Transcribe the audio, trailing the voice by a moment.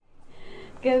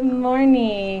Good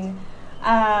morning.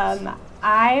 I'm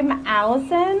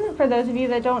Allison, for those of you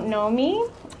that don't know me,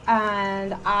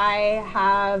 and I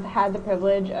have had the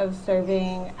privilege of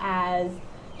serving as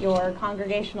your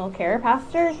congregational care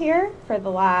pastor here for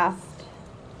the last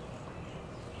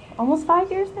almost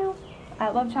 5 years now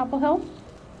at Love Chapel Hill.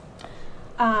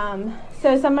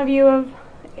 So some of you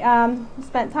have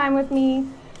spent time with me.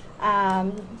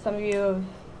 Some of you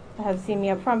have seen me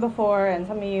up front before, and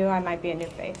some of you I might be a new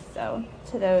face. So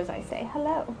to those I say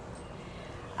hello.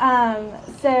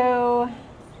 So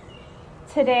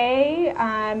today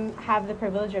I have the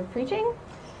privilege of preaching,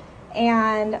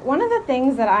 and one of the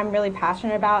things that I'm really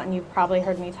passionate about, and you've probably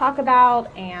heard me talk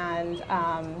about, and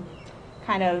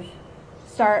kind of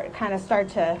start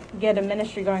to get a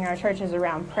ministry going in our church is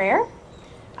around prayer.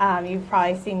 You've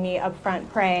probably seen me up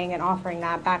front praying and offering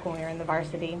that back when we were in the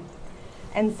varsity.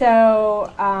 And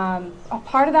so a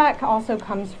part of that also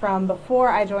comes from before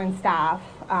I joined staff.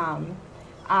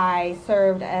 I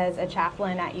served as a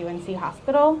chaplain at UNC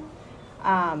Hospital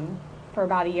for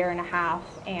about 1.5 years,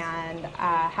 and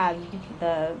had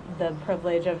the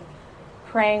privilege of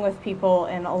praying with people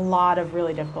in a lot of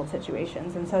really difficult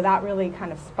situations. And so that really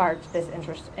kind of sparked this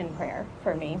interest in prayer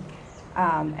for me,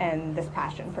 and this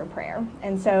passion for prayer.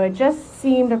 And so it just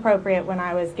seemed appropriate when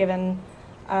I was given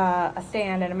a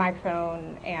stand and a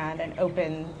microphone and an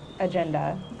open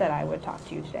agenda that I would talk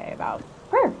to you today about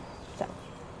prayer. So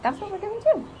that's what we're going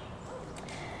to do.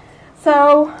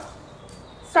 So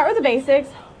start with the basics.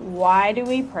 Why do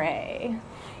we pray?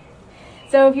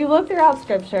 So if you look throughout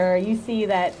Scripture, you see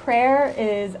that prayer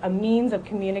is a means of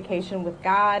communication with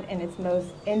God in its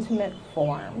most intimate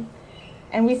form.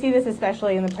 And we see this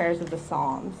especially in the prayers of the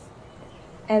Psalms.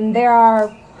 And there are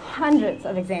hundreds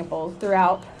of examples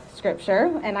throughout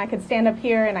Scripture, and I could stand up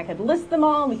here and I could list them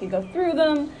all, and we could go through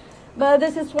them, but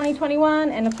this is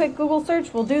 2021, and a quick Google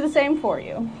search will do the same for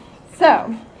you.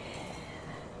 So,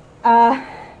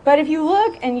 but if you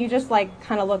look and you just kind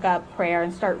of look up prayer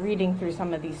and start reading through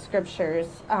some of these scriptures,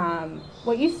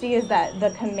 what you see is that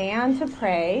the command to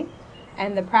pray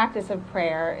and the practice of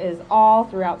prayer is all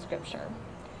throughout Scripture.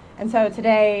 And so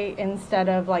today, instead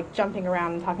of jumping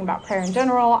around and talking about prayer in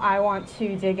general, I want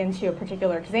to dig into a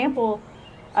particular example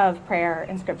of prayer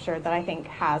in Scripture that I think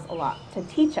has a lot to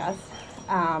teach us,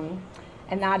 and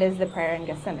that is the prayer in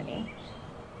Gethsemane.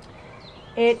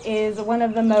 It is one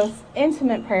of the most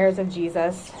intimate prayers of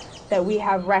Jesus that we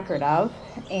have record of,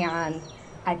 and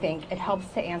I think it helps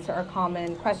to answer a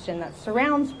common question that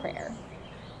surrounds prayer.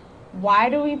 Why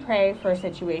do we pray for a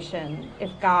situation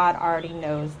if God already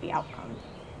knows the outcome?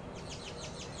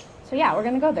 So yeah, we're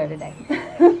going to go there today.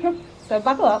 So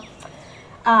buckle up.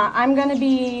 I'm going to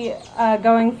be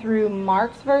going through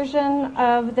Mark's version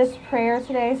of this prayer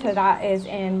today. So that is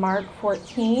in Mark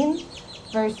 14,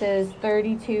 verses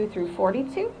 32 through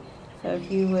 42. So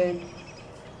if you would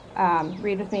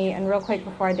read with me. And real quick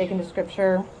before I dig into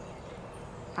Scripture,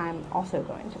 I'm also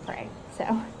going to pray.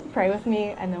 So pray with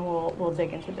me, and then we'll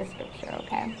dig into the Scripture,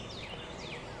 okay?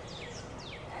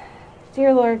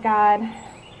 Dear Lord God,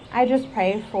 I just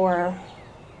pray for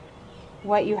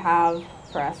what you have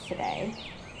for us today.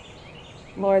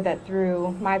 Lord, that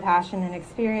through my passion and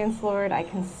experience, Lord, I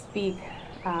can speak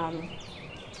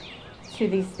to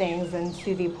these things and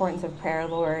to the importance of prayer,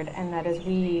 Lord, and that as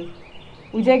we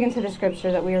dig into the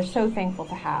Scripture that we are so thankful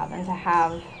to have, and to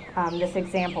have this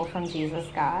example from Jesus,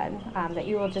 God, that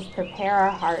you will just prepare our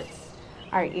hearts,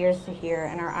 our ears to hear,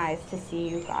 and our eyes to see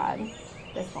you, God,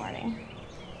 this morning.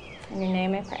 In your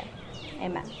name I pray.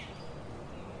 Amen.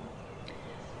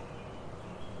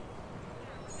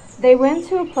 They went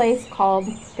to a place called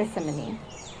Gethsemane,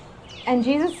 and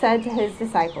Jesus said to his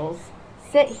disciples,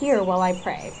 "Sit here while I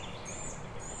pray."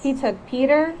 He took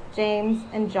Peter, James,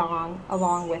 and John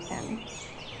along with him,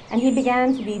 and he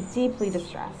began to be deeply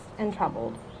distressed and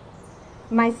troubled.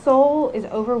 "My soul is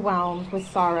overwhelmed with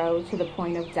sorrow to the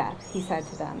point of death," he said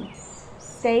to them.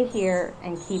 "Stay here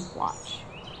and keep watch."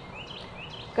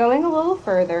 Going a little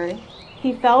further,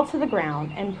 he fell to the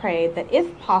ground and prayed that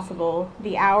if possible,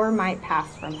 the hour might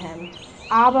pass from him.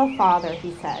 "Abba, Father,"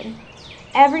 he said,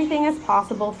 "everything is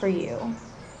possible for you.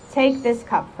 Take this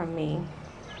cup from me.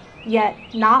 Yet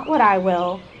not what I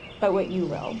will, but what you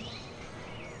will."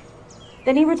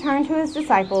 Then he returned to his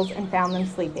disciples and found them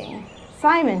sleeping.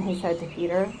 "Simon," he said to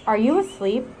Peter, "are you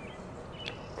asleep?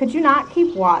 Could you not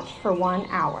keep watch for 1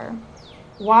 hour?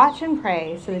 Watch and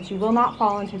pray so that you will not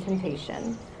fall into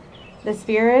temptation. The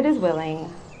spirit is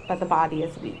willing, but the body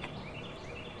is weak."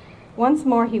 Once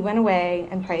more he went away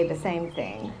and prayed the same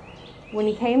thing. When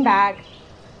he came back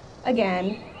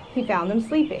again, he found them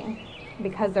sleeping,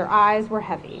 because their eyes were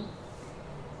heavy.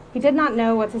 He did not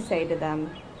know what to say to them.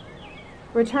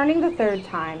 Returning the third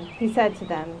time, he said to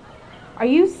them, "Are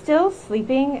you still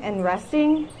sleeping and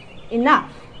resting?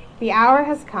 Enough! The hour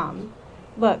has come.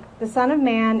 Look, the Son of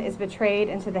Man is betrayed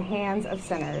into the hands of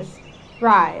sinners.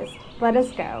 Rise, let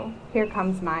us go. Here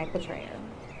comes my betrayer."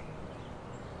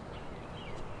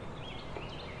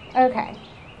 Okay,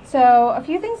 so a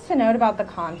few things to note about the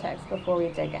context before we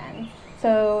dig in.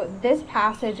 So this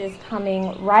passage is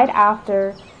coming right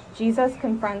after Jesus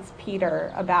confronts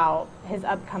Peter about his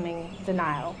upcoming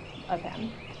denial of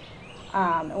him,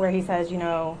 where he says,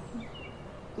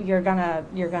 you're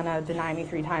gonna deny me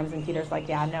 3 times, and Peter's like,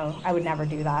 yeah, no, I would never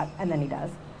do that, and then he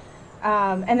does.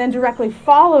 And then directly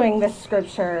following this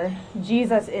scripture,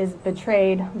 Jesus is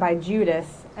betrayed by Judas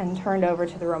and turned over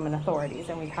to the Roman authorities,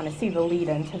 and we kind of see the lead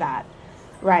into that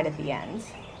right at the end.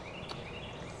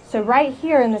 So right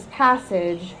here in this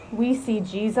passage, we see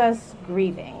Jesus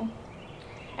grieving.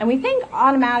 And we think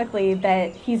automatically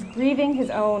that he's grieving his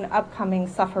own upcoming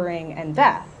suffering and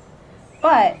death.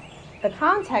 But the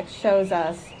context shows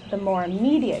us the more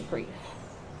immediate grief,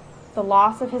 the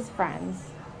loss of his friends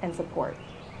and support.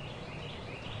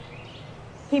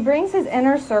 He brings his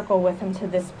inner circle with him to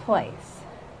this place: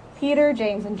 Peter,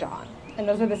 James, and John. And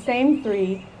those are the same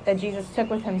 3 that Jesus took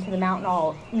with him to the Mount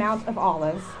of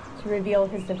Olives to reveal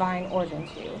his divine origin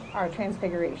to, our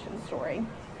transfiguration story.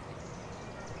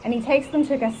 And he takes them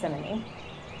to Gethsemane,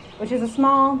 which is a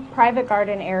small private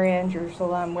garden area in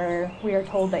Jerusalem where we are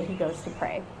told that he goes to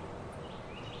pray.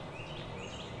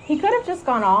 He could have just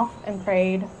gone off and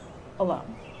prayed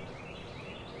alone.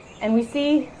 And we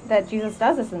see that Jesus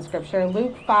does this in Scripture.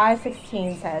 Luke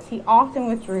 5:16 says he often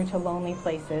withdrew to lonely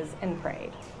places and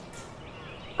prayed.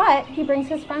 But he brings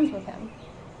his friends with him.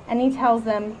 And he tells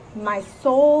them, "My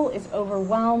soul is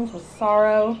overwhelmed with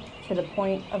sorrow to the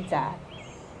point of death.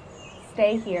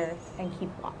 Stay here and keep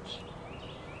watch."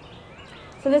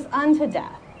 So this unto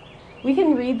death, we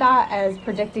can read that as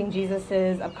predicting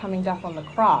Jesus' upcoming death on the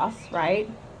cross, right?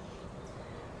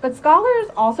 But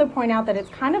scholars also point out that it's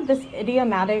kind of this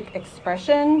idiomatic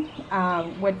expression,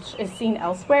 which is seen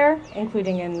elsewhere,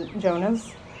 including in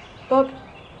Jonah's book.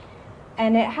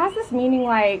 And it has this meaning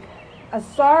like a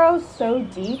sorrow so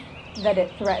deep that it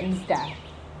threatens death,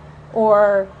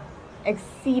 or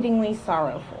exceedingly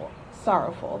sorrowful.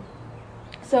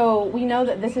 So we know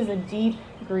that this is a deep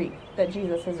grief that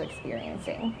Jesus is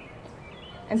experiencing.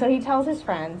 And so he tells his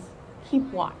friends, keep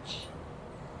watch.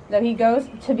 Though he goes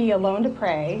to be alone to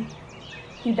pray,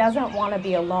 he doesn't want to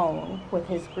be alone with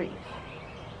his grief.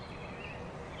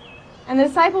 And the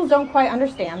disciples don't quite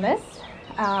understand this.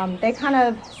 They kind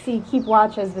of see keep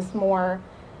watch as this more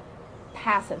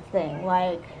passive thing,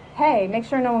 like, hey, make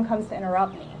sure no one comes to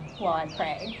interrupt me while I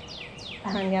pray.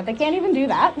 And yet they can't even do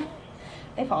that.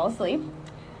 They fall asleep.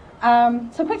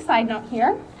 So quick side note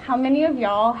here. How many of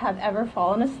y'all have ever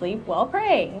fallen asleep while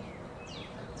praying?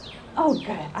 Oh,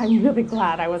 good. I'm really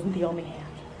glad I wasn't the only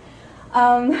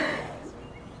hand.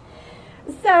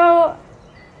 So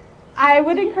I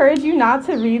would encourage you not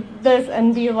to read this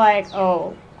and be like,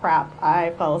 oh, crap,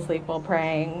 I fell asleep while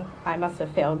praying. I must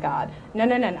have failed God. No.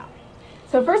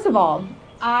 So first of all,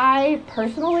 I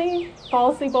personally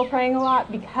fall asleep while praying a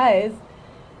lot because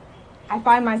I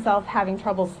find myself having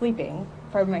trouble sleeping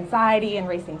from anxiety and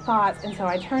racing thoughts. And so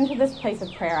I turn to this place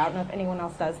of prayer. I don't know if anyone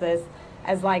else does this,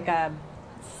 as like a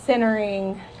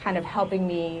centering, kind of helping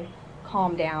me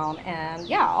calm down, and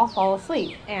yeah, I'll fall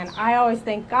asleep. And I always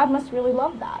think God must really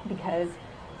love that, because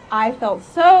I felt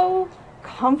so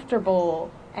comfortable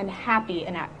and happy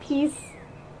and at peace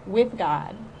with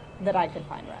God that I could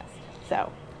find rest.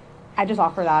 So I just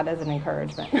offer that as an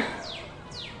encouragement.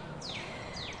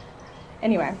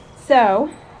 Anyway, so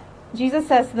Jesus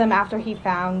says to them after he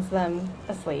founds them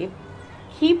asleep,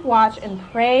 keep watch and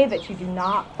pray that you do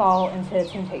not fall into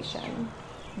temptation.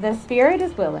 The spirit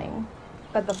is willing,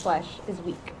 but the flesh is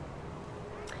weak.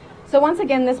 So once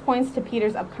again, this points to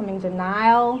Peter's upcoming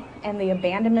denial and the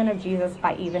abandonment of Jesus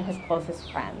by even his closest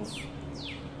friends.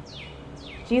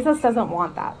 Jesus doesn't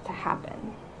want that to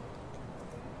happen.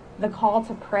 The call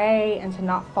to pray and to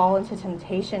not fall into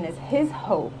temptation is his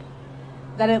hope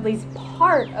that at least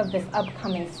part of this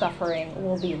upcoming suffering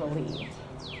will be relieved,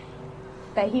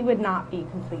 that he would not be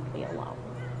completely alone.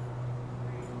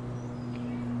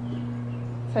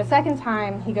 So a second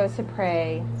time, he goes to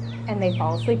pray, and they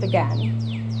fall asleep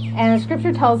again. And the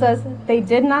scripture tells us they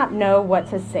did not know what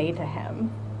to say to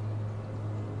him.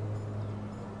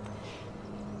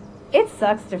 It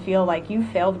sucks to feel like you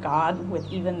failed God with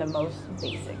even the most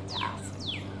basic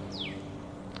task.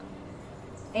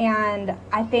 And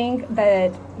I think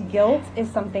that guilt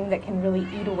is something that can really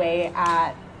eat away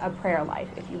at a prayer life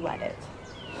if you let it.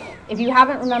 If you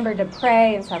haven't remembered to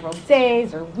pray in several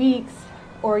days or weeks,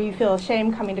 or you feel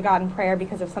ashamed coming to God in prayer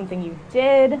because of something you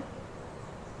did,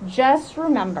 just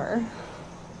remember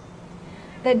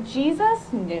that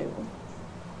Jesus knew.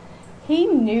 He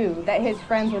knew that his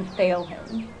friends would fail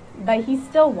him, but he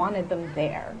still wanted them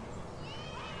there.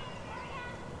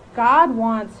 God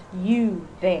wants you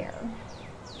there.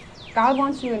 God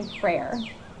wants you in prayer.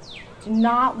 Do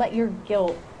not let your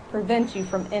guilt prevent you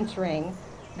from entering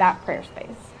that prayer space.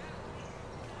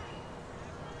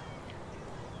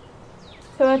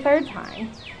 So a third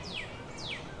time,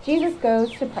 Jesus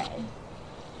goes to pray.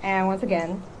 And once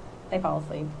again, they fall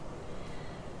asleep.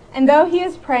 And though he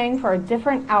is praying for a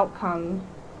different outcome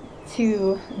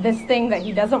to this thing that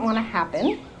he doesn't want to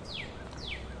happen,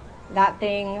 that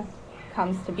thing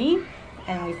comes to be,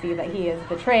 and we see that he is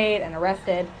betrayed and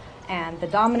arrested, and the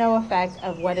domino effect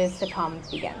of what is to come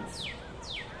begins.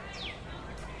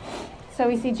 So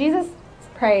we see Jesus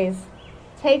prays,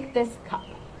 "Take this cup,"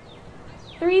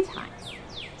 3 times,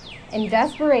 in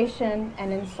desperation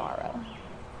and in sorrow.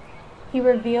 He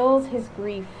reveals his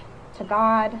grief to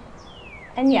God,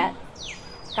 and yet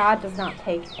God does not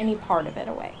take any part of it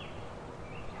away.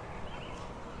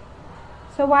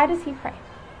 So why does he pray?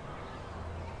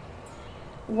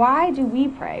 Why do we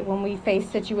pray when we face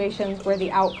situations where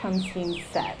the outcome seems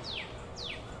set?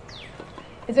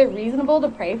 Is it reasonable to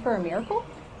pray for a miracle?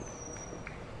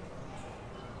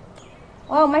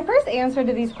 Well, my first answer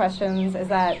to these questions is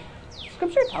that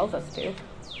Scripture tells us to.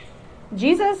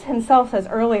 Jesus himself says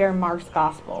earlier in Mark's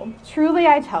Gospel, "Truly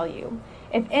I tell you,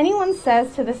 if anyone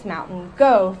says to this mountain,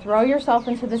 'Go, throw yourself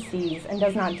into the seas,' and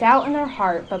does not doubt in their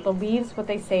heart, but believes what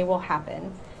they say will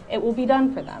happen, it will be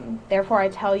done for them. Therefore I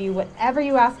tell you, whatever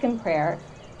you ask in prayer,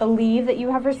 believe that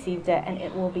you have received it, and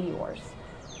it will be yours."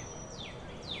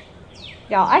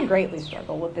 Y'all, I greatly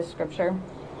struggle with this scripture,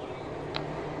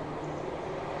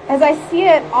 as I see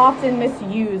it often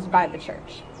misused by the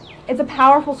church. It's a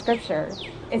powerful scripture.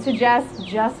 It suggests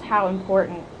just how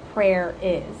important prayer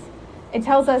is. It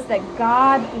tells us that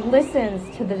God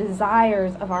listens to the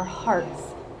desires of our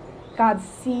hearts. God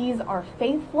sees our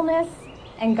faithfulness,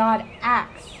 and God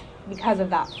acts because of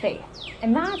that faith.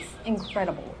 And that's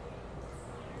incredible.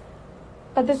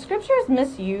 But the scripture is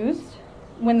misused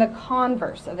when the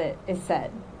converse of it is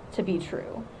said to be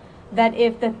true. That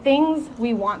if the things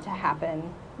we want to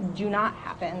happen do not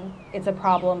happen, it's a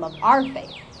problem of our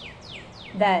faith.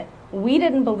 That we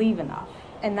didn't believe enough,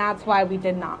 and that's why we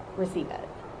did not receive it.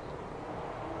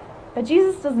 But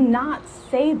Jesus does not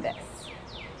say this.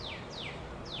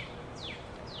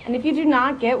 And if you do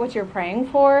not get what you're praying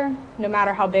for, no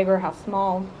matter how big or how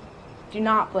small, do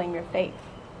not blame your faith.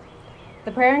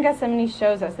 The prayer in Gethsemane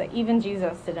shows us that even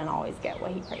Jesus didn't always get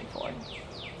what he prayed for.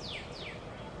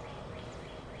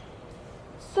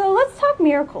 So let's talk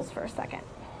miracles for a second,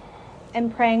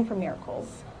 and praying for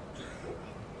miracles.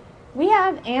 We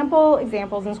have ample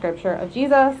examples in Scripture of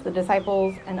Jesus, the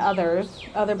disciples, and other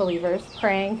believers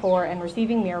praying for and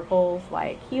receiving miracles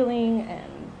like healing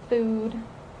and food.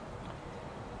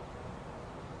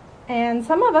 And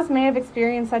some of us may have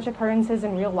experienced such occurrences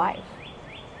in real life.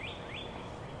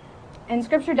 And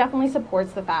Scripture definitely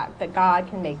supports the fact that God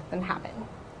can make them happen.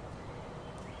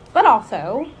 But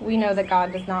also, we know that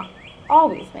God does not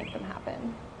always make them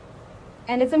happen.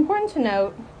 And it's important to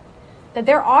note that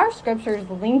there are scriptures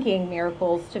linking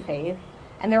miracles to faith,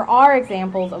 and there are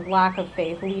examples of lack of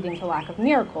faith leading to lack of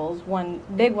miracles. One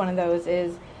big one of those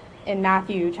is in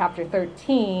Matthew chapter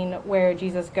 13, where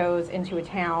Jesus goes into a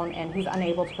town and he's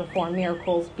unable to perform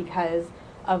miracles because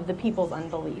of the people's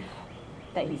unbelief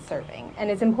that he's serving. And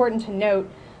it's important to note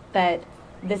that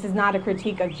this is not a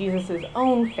critique of Jesus'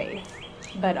 own faith,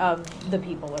 but of the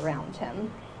people around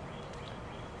him.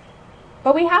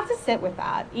 But we have to sit with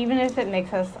that, even if it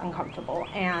makes us uncomfortable.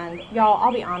 And y'all,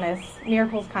 I'll be honest,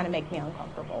 miracles kind of make me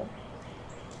uncomfortable.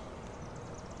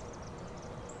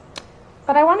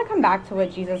 But I want to come back to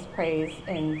what Jesus prays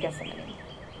in Gethsemane.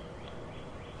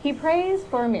 He prays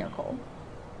for a miracle,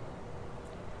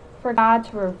 for God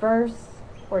to reverse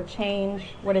or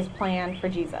change what is planned for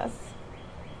Jesus.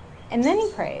 And then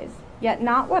he prays, "Yet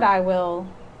not what I will,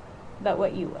 but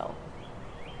what you will."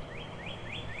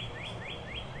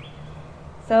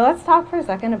 So let's talk for a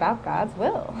second about God's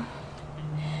will.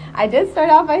 I did start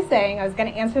out by saying I was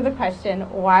going to answer the question,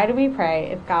 why do we pray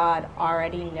if God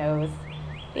already knows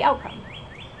the outcome?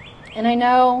 And I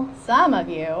know some of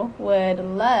you would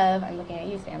love, I'm looking at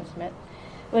you, Sam Schmidt,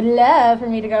 would love for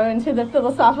me to go into the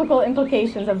philosophical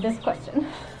implications of this question.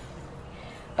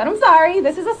 But I'm sorry,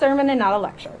 this is a sermon and not a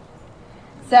lecture.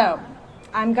 So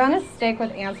I'm going to stick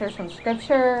with answers from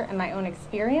Scripture and my own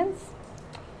experience.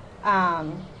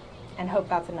 and hope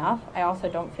that's enough. I also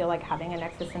don't feel like having an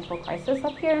existential crisis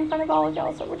up here in front of all of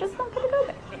y'all, so we're just not going to go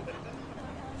there.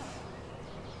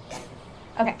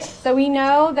 Okay, so we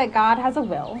know that God has a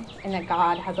will and that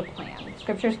God has a plan.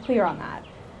 Scripture's clear on that.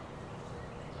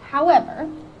 However,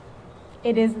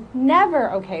 it is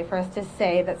never okay for us to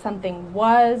say that something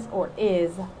was or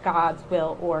is God's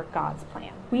will or God's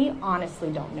plan. We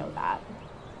honestly don't know that.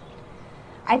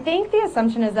 I think the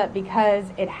assumption is that because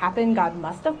it happened, God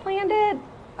must have planned it.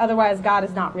 Otherwise, God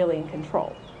is not really in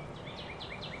control.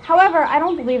 However, I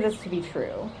don't believe this to be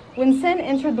true. When sin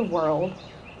entered the world,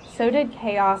 so did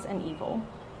chaos and evil.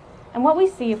 And what we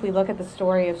see if we look at the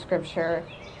story of Scripture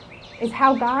is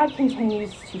how God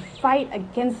continues to fight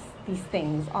against these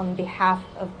things on behalf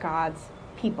of God's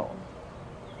people.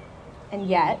 And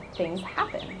yet, things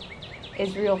happen.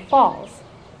 Israel falls.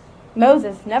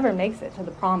 Moses never makes it to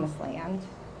the promised land.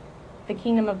 The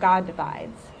kingdom of God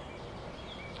divides.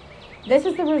 This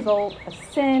is the result of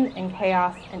sin and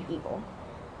chaos and evil.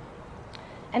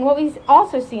 And what we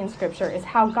also see in Scripture is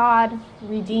how God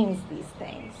redeems these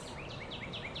things.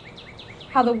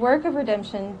 How the work of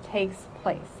redemption takes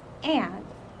place. And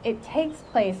it takes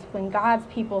place when God's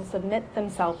people submit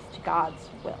themselves to God's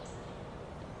will.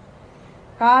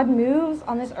 God moves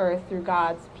on this earth through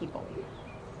God's people,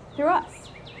 through us.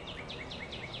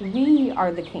 We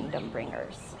are the kingdom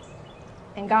bringers.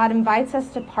 And God invites us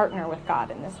to partner with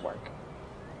God in this work.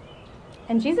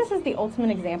 And Jesus is the ultimate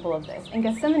example of this. In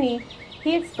Gethsemane,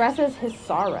 he expresses his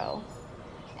sorrow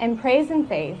and prays in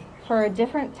faith for a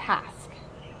different task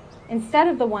instead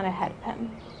of the one ahead of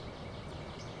him.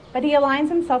 But he aligns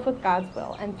himself with God's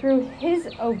will, and through his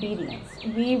obedience,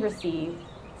 we receive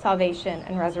salvation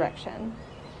and resurrection.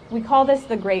 We call this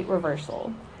the great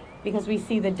reversal because we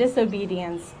see the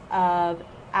disobedience of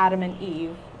Adam and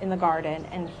Eve in the garden,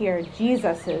 and here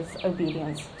Jesus'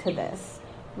 obedience to this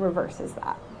reverses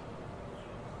that.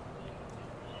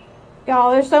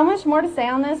 Y'all, there's so much more to say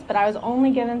on this, but I was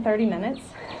only given 30 minutes.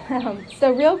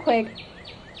 So real quick,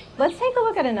 let's take a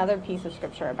look at another piece of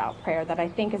Scripture about prayer that I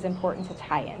think is important to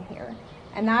tie in here.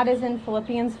 And that is in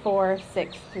Philippians 4,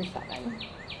 6 through 7.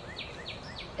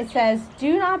 It says,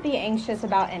 "Do not be anxious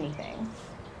about anything."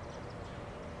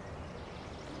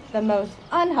 The most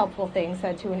unhelpful thing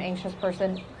said to an anxious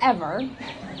person ever.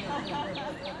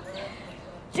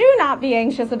 "Do not be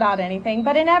anxious about anything,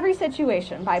 but in every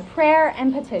situation, by prayer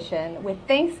and petition, with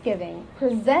thanksgiving,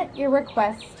 present your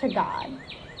requests to God.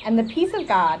 And the peace of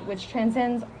God, which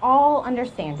transcends all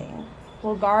understanding,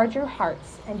 will guard your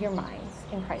hearts and your minds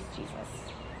in Christ Jesus."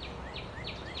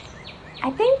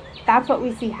 I think that's what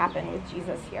we see happen with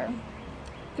Jesus here.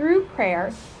 Through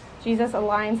prayer, Jesus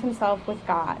aligns himself with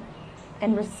God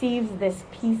and receives this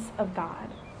peace of God.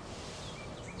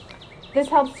 This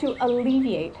helps to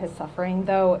alleviate his suffering,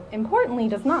 though importantly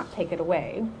does not take it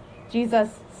away.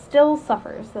 Jesus still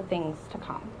suffers the things to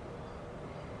come.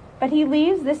 But he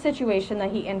leaves this situation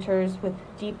that he enters with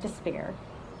deep despair.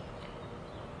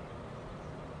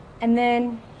 And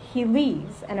then he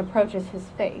leaves and approaches his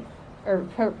fate,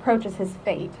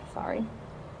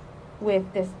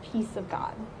 with this peace of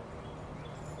God.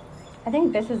 I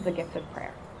think this is the gift of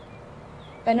prayer.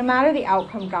 That no matter the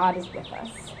outcome, God is with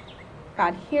us.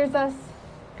 God hears us,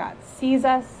 God sees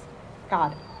us,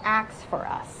 God acts for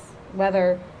us,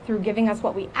 whether through giving us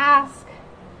what we ask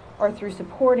or through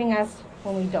supporting us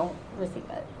when we don't receive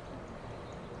it.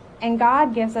 And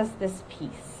God gives us this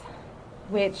peace,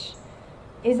 which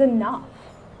is enough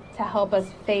to help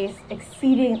us face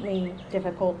exceedingly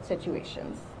difficult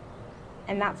situations.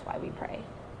 And that's why we pray.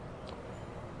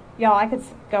 Y'all, I could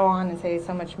go on and say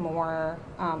so much more.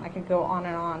 I could go on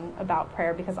and on about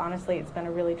prayer because honestly, it's been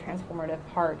a really transformative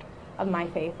part of my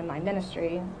faith and my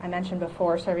ministry. I mentioned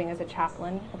before serving as a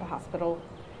chaplain at the hospital.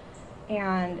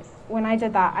 And when I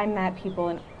did that, I met people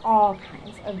in all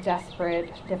kinds of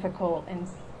desperate, difficult, and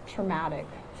traumatic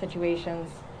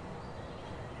situations.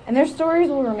 And their stories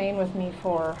will remain with me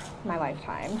for my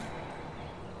lifetime.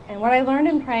 And what I learned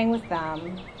in praying with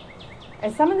them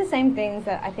is some of the same things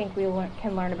that I think we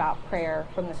can learn about prayer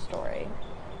from this story.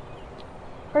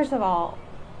 First of all,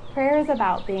 prayer is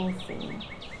about being seen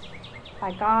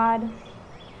by God,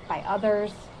 by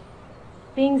others,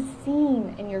 being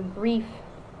seen in your grief,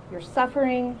 your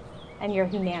suffering, and your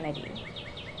humanity.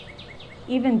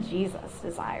 Even Jesus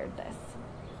desired this.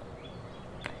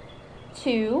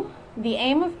 2, the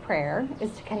aim of prayer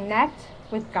is to connect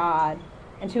with God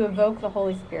and to evoke the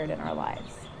Holy Spirit in our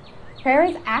lives. Prayer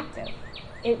is active.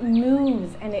 It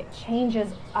moves and it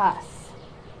changes us.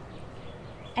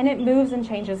 And it moves and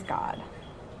changes God.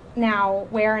 Now,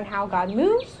 where and how God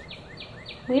moves,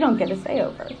 we don't get to say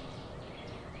over.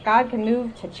 God can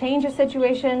move to change a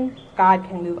situation. God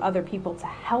can move other people to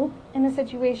help in a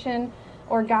situation.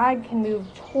 Or God can move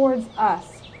towards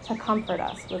us to comfort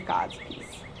us with God's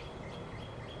peace.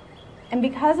 And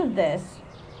because of this,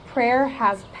 prayer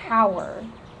has power,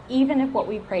 even if what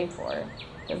we pray for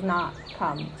does not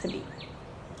come to be.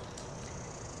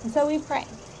 And so we pray,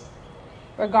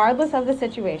 regardless of the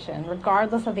situation,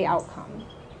 regardless of the outcome,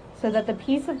 so that the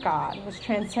peace of God, which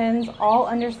transcends all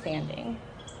understanding,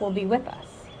 will be with us.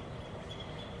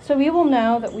 So we will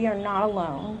know that we are not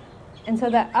alone, and so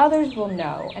that others will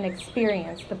know and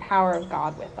experience the power of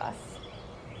God with us.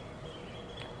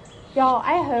 Y'all,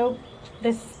 I hope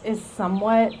this is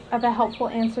somewhat of a helpful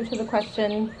answer to the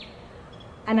question,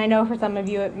 and I know for some of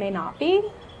you it may not be,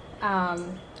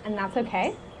 and that's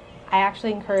okay. I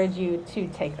actually encourage you to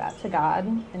take that to God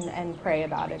and pray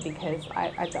about it, because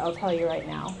I'll tell you right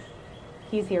now,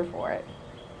 He's here for it.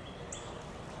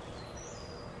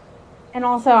 And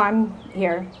also, I'm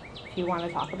here if you want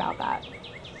to talk about that.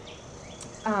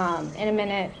 In a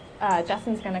minute,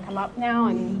 Justin's going to come up now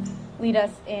and lead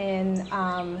us in,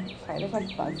 sorry, there's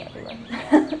like bugs everywhere.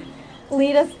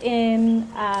 Lead us in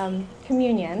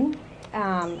communion.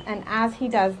 And as he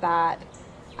does that,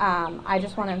 I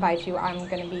just want to invite you, I'm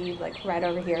going to be like right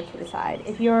over here to the side.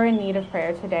 If you're in need of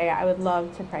prayer today, I would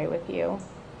love to pray with you.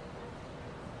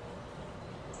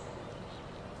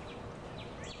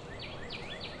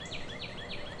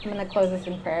 I'm going to close this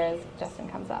in prayer as Justin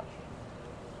comes up.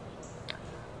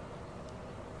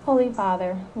 Holy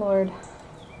Father, Lord,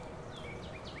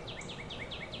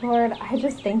 I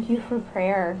just thank you for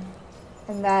prayer,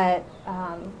 and that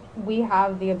we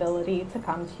have the ability to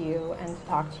come to you and to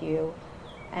talk to you,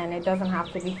 and it doesn't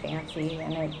have to be fancy,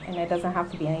 and it doesn't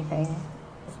have to be anything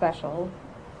special,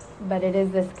 but it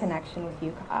is this connection with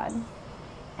you, God.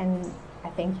 And I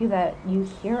thank you that you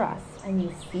hear us and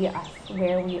you see us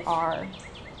where we are.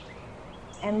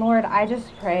 And Lord, I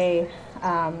just pray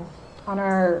on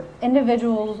our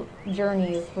individual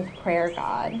journeys with prayer,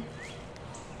 God,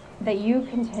 that you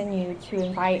continue to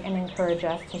invite and encourage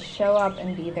us to show up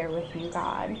and be there with you,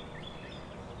 God.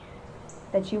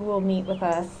 That you will meet with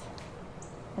us,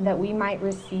 and that we might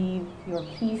receive your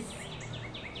peace,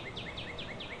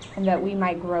 and that we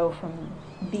might grow from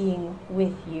being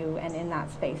with you and in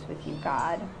that space with you,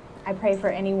 God. I pray for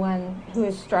anyone who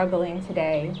is struggling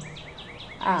today,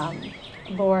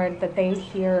 Lord, that they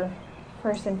hear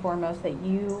first and foremost that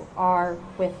you are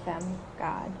with them,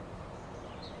 God.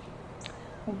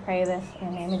 We pray this in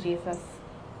the name of Jesus,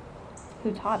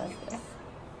 who taught us this.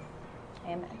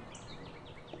 Amen.